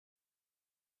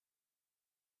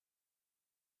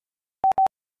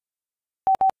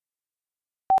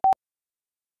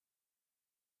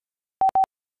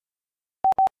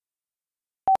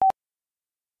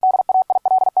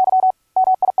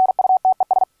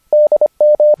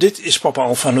Dit is Papa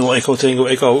Alpha 0 Echo Tango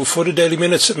Echo voor de Daily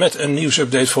Minutes met een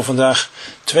nieuwsupdate voor vandaag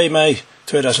 2 mei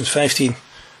 2015.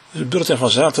 Het bulletin van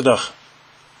zaterdag.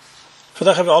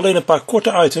 Vandaag hebben we alleen een paar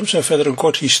korte items en verder een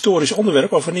kort historisch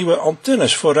onderwerp over nieuwe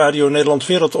antennes voor Radio Nederland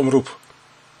Wereldomroep.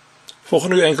 Volgen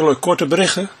nu enkele korte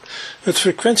berichten. Het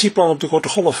frequentieplan op de korte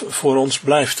golf voor ons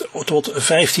blijft tot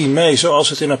 15 mei zoals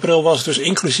het in april was, dus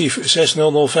inclusief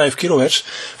 6005 kHz.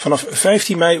 Vanaf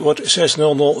 15 mei wordt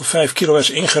 6005 kHz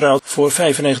ingeruild voor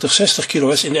 9560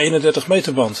 kHz in de 31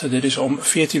 meter band. Dit is om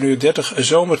 14:30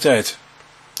 zomertijd.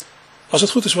 Als het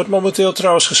goed is wordt momenteel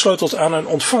trouwens gesleuteld aan een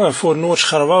ontvanger voor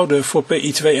Noord-Scharwoude voor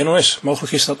PI2 NOS.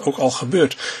 Mogelijk is dat ook al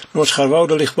gebeurd.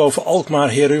 Noord-Scharwoude ligt boven Alkmaar,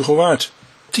 Heerhugowaard.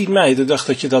 10 mei, de dag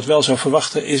dat je dat wel zou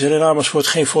verwachten, is er in Amersfoort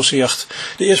geen vossenjacht.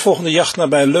 De eerstvolgende jacht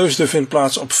nabij Leusden vindt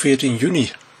plaats op 14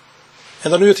 juni. En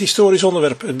dan nu het historisch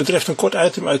onderwerp. Het betreft een kort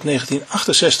item uit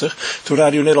 1968, toen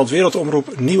Radio Nederland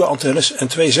Wereldomroep nieuwe antennes en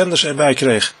 2 zenders erbij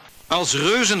kreeg. Als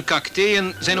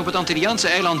reuzencacteeën zijn op het Antilliaanse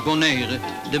eiland Bonaire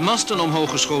de masten omhoog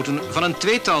geschoten van een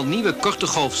tweetal nieuwe korte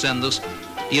golfzenders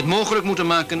die het mogelijk moeten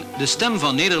maken de stem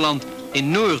van Nederland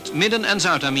in Noord-, Midden- en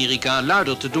Zuid-Amerika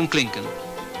luider te doen klinken.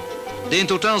 De in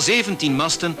totaal 17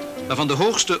 masten, waarvan de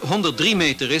hoogste 103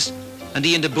 meter is en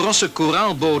die in de brosse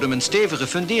koraalbodem een stevige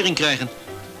fundering krijgen,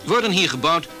 worden hier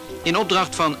gebouwd in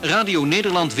opdracht van Radio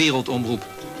Nederland Wereldomroep.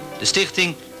 De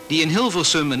stichting die in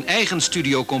Hilversum een eigen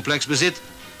studiocomplex bezit,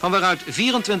 van waaruit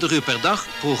 24 uur per dag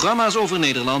programma's over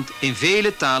Nederland in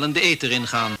vele talen de ether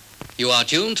ingaan. You are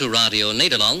tuned to Radio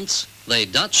Nederland, the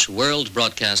Dutch World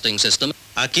Broadcasting System.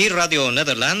 Aquí Radio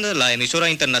Nederland, la emisora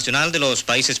internacional de los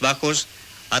Países Bajos,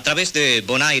 a través de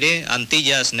Bonaire,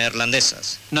 Antillas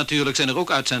Neerlandesas. Natuurlijk zijn er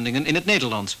ook uitzendingen in het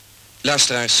Nederlands.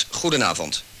 Luisteraars,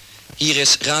 goedenavond. Hier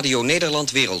is Radio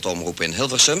Nederland Wereldomroep in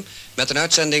Hilversum met een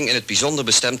uitzending in het bijzonder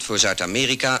bestemd voor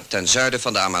Zuid-Amerika ten zuiden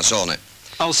van de Amazone.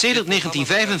 Al sedert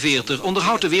 1945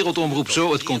 onderhoudt de Wereldomroep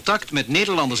zo het contact met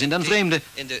Nederlanders in den vreemde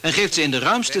en geeft ze in de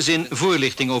ruimste zin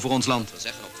voorlichting over ons land.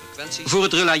 Voor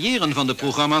het relayeren van de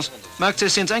programma's maakt zij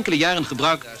sinds enkele jaren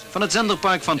gebruik van het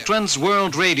zenderpark van Trans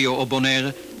World Radio op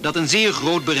Bonaire, dat een zeer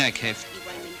groot bereik heeft.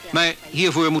 Maar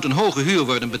hiervoor moet een hoge huur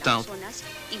worden betaald.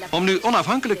 Om nu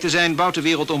onafhankelijk te zijn bouwt de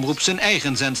Wereldomroep zijn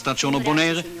eigen zendstation op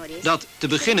Bonaire, dat te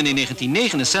beginnen in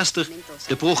 1969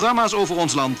 de programma's over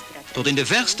ons land tot in de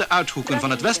verste uithoeken van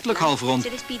het westelijk halfrond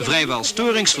vrijwel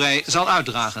storingsvrij zal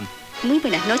uitdragen. Muy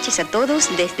buenas noches a todos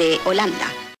desde Holanda.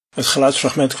 Het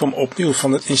geluidsfragment kwam opnieuw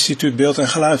van het Instituut Beeld en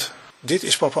Geluid. Dit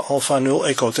is Papa Alpha 0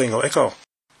 Echo Tango Echo.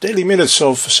 Daily Minutes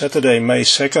of Saturday, May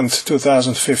 2nd,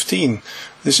 2015.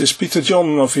 This is Peter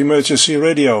John of Emergency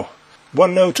Radio.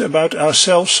 One note about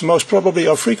ourselves, most probably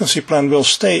our frequency plan will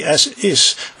stay as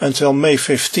is until May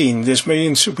 15. This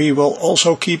means we will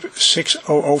also keep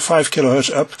 6005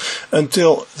 kHz up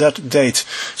until that date.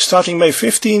 Starting May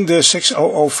 15, the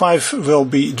 6005 will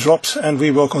be dropped and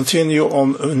we will continue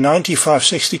on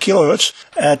 9560 kHz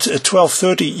at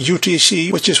 12:30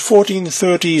 UTC, which is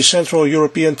 14:30 Central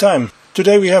European Time.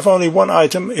 Today we have only one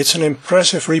item. It's an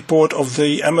impressive report of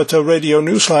the amateur radio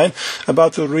newsline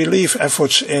about the relief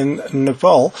efforts in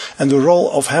Nepal and the role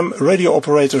of ham radio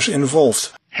operators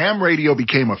involved. Ham radio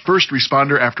became a first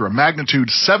responder after a magnitude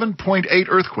 7.8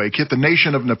 earthquake hit the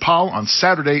nation of Nepal on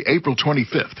Saturday, April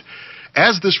 25th.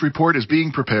 As this report is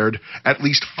being prepared, at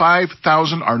least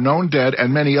 5,000 are known dead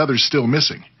and many others still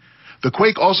missing. The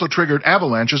quake also triggered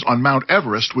avalanches on Mount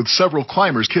Everest with several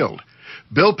climbers killed.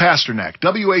 Bill Pasternak,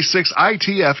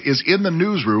 WA6ITF, is in the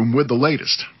newsroom with the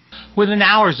latest. Within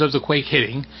hours of the quake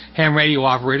hitting, ham radio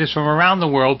operators from around the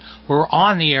world were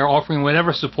on the air offering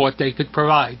whatever support they could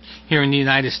provide. Here in the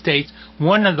United States,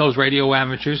 one of those radio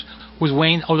amateurs was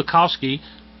Wayne Odakowski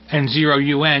and Zero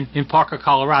UN in Parker,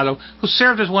 Colorado, who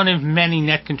served as one of many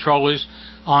net controllers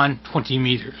on 20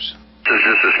 meters.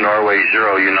 This is Norway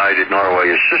Zero United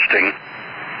Norway assisting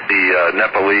the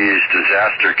Nepalese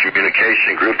Disaster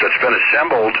Communication Group that's been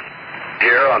assembled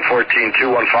here on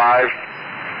 14215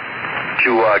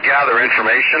 to gather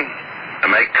information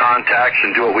and make contacts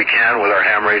and do what we can with our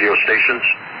ham radio stations,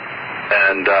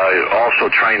 and also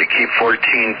trying to keep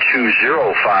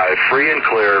 14205 free and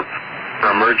clear for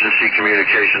emergency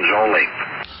communications only.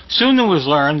 Soon it was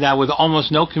learned that with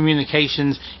almost no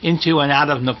communications into and out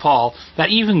of Nepal, that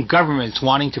even governments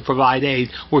wanting to provide aid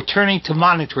were turning to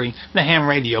monitoring the ham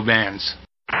radio bands.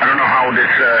 I don't know how this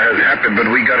has happened,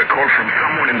 but we got a call from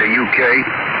someone in the UK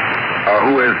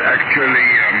who has actually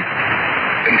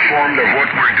informed of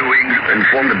what we're doing,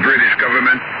 informed the British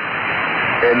government,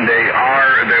 and they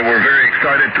were very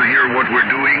excited to hear what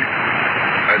we're doing.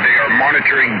 They are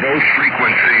monitoring both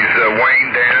frequencies,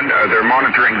 Wayne, Dan. They're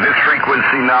monitoring this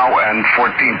frequency now and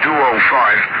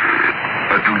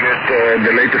 14205 to get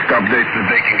the latest updates that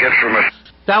they can get from us.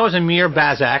 That was Amir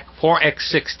Bazak,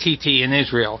 4X6TT in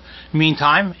Israel.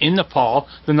 Meantime, in Nepal,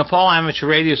 the Nepal Amateur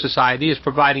Radio Society is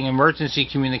providing emergency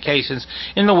communications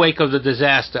in the wake of the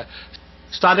disaster.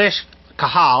 Stadesh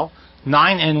Kahal,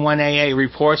 9N1AA,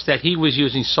 reports that he was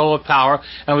using solar power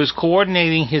and was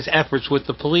coordinating his efforts with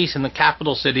the police in the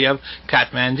capital city of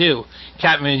Kathmandu.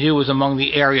 Kathmandu was among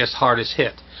the areas hardest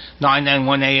hit.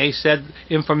 9N1AA said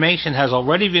information has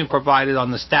already been provided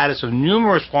on the status of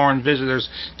numerous foreign visitors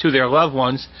to their loved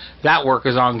ones. That work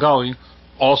is ongoing.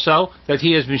 Also, that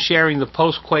he has been sharing the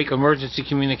post-quake emergency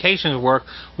communications work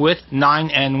with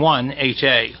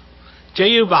 9N1HA.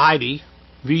 J.U. Bahidi,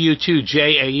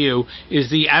 VU2JAU, is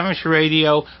the Amateur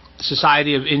Radio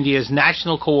Society of India's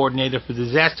National Coordinator for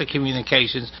Disaster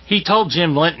Communications. He told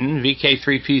Jim Linton,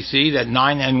 VK3PC, that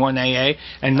 9N1AA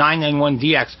and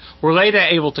 9N1DX were later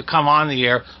able to come on the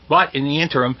air, but in the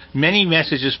interim, many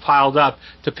messages piled up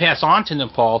to pass on to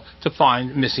Nepal to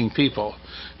find missing people.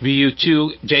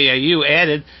 VU2JAU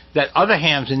added that other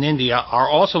hams in India are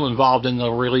also involved in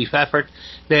the relief effort.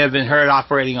 They have been heard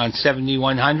operating on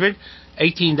 7100,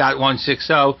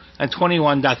 18.160, and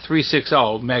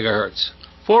 21.360 megahertz.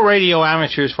 4 radio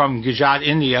amateurs from Gujarat,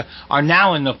 India, are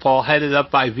now in Nepal, headed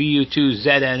up by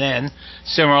VU2ZNN.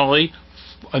 Similarly,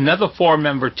 another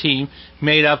 4-member team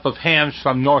made up of hams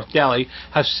from North Delhi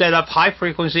have set up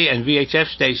high-frequency and VHF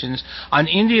stations on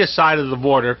India's side of the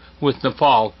border with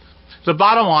Nepal. The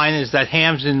bottom line is that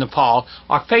hams in Nepal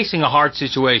are facing a hard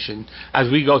situation. As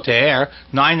we go to air,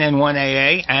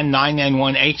 9N1AA and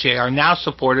 9N1HA are now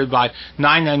supported by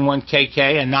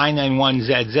 9N1KK and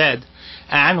 9N1ZZ.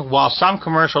 And while some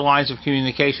commercial lines of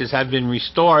communications have been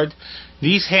restored,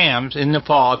 these hams in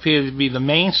Nepal appear to be the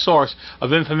main source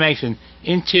of information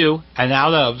into and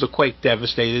out of the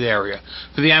quake-devastated area.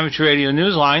 For the Amateur Radio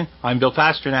Newsline, I'm Bill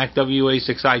Pasternak,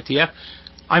 WA6ITF.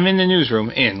 I'm in the newsroom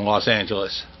in Los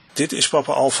Angeles. Dit is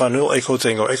Papa Alpha 0 Echo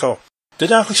Tango Echo. De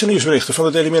dagelijkse nieuwsberichten van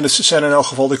de Daily Minutes zijn in elk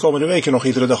geval de komende weken nog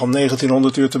iedere dag om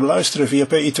 1900 uur te beluisteren via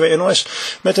PI2 NOS.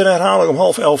 Met een herhaling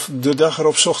om 10:30 de dag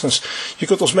erop 's ochtends. Je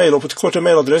kunt ons mailen op het korte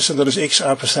mailadres en dat is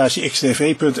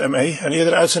x@xdv.me. En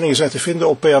eerdere uitzendingen zijn te vinden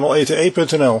op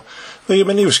panel.ete.nl. Wil je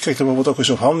meer nieuws? Kijk dan bijvoorbeeld ook eens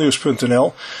op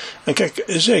hamnieuws.nl. En kijk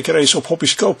zeker eens op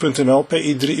hobbyscope.nl,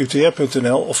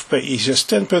 pi3utr.nl of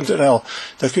pi610.nl.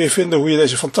 Daar kun je vinden hoe je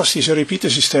deze fantastische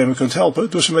repeatersystemen kunt helpen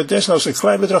door ze met desnoods een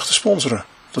klein bedrag te sponsoren.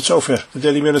 Tot zover de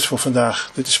Daily Minutes voor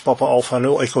vandaag. Dit is Papa Alpha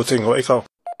 0 Echo Tango Echo.